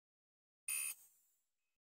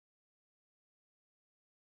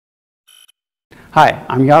Hi,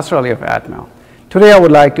 I'm Yasser Ali of Atmel. Today I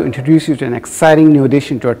would like to introduce you to an exciting new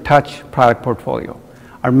addition to our touch product portfolio,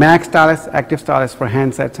 our maXStylus active stylus for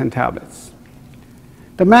handsets and tablets.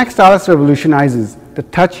 The maXStylus revolutionizes the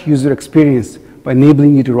touch user experience by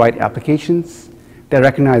enabling you to write applications that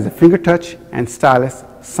recognize the finger touch and stylus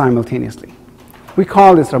simultaneously. We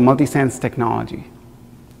call this our multi-sense technology.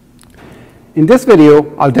 In this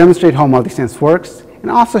video, I'll demonstrate how multi-sense works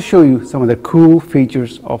and also show you some of the cool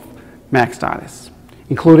features of maXStylus,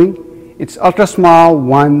 including its ultra-small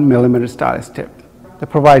 1 mm stylus tip that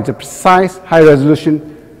provides a precise,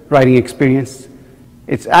 high-resolution writing experience,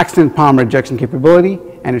 its accident palm rejection capability,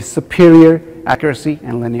 and its superior accuracy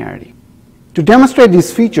and linearity. To demonstrate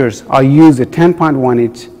these features, I'll use a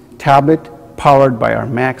 10.1-inch tablet powered by our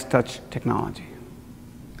maXTouch technology.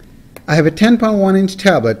 I have a 10.1-inch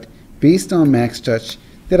tablet based on maXTouch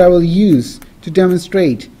that I will use to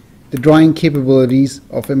demonstrate the drawing capabilities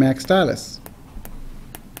of a maXStylus.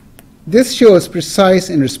 This shows precise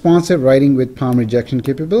and responsive writing with palm rejection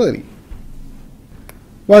capability.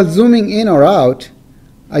 While zooming in or out,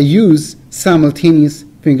 I use simultaneous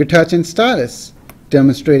finger touch and stylus,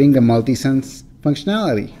 demonstrating the multi-sense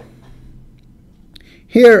functionality.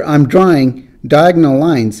 Here I'm drawing diagonal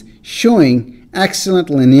lines showing excellent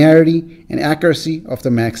linearity and accuracy of the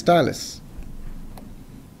maXStylus.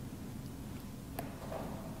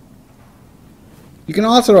 You can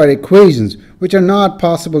also write equations which are not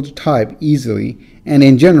possible to type easily and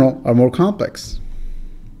in general are more complex.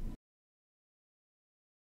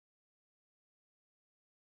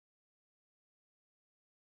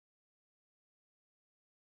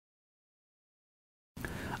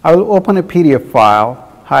 I will open a PDF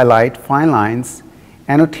file, highlight fine lines,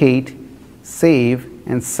 annotate, save,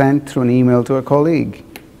 and send through an email to a colleague.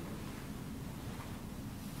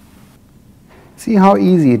 See how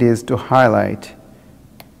easy it is to highlight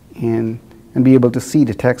and be able to see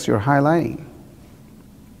the text you're highlighting.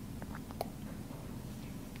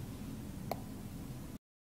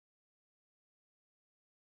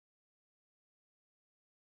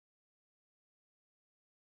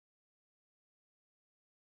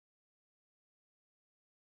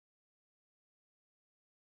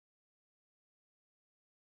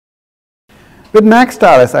 With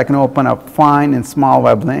maXStylus, I can open up fine and small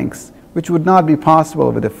web links, which would not be possible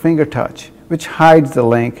with a finger touch, which hides the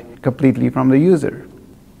link completely from the user.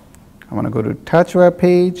 I want to go to touch web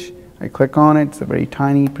page. I click on it. It's a very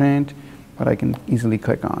tiny print, but I can easily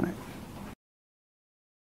click on it.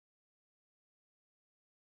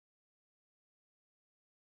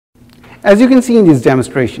 As you can see in these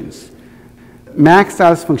demonstrations,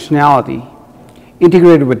 maXStylus functionality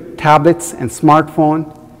integrated with tablets and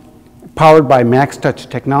smartphone powered by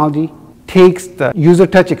maXTouch technology takes the user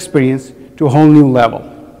touch experience to a whole new level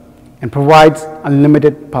and provides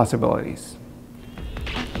unlimited possibilities.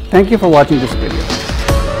 Thank you for watching this video.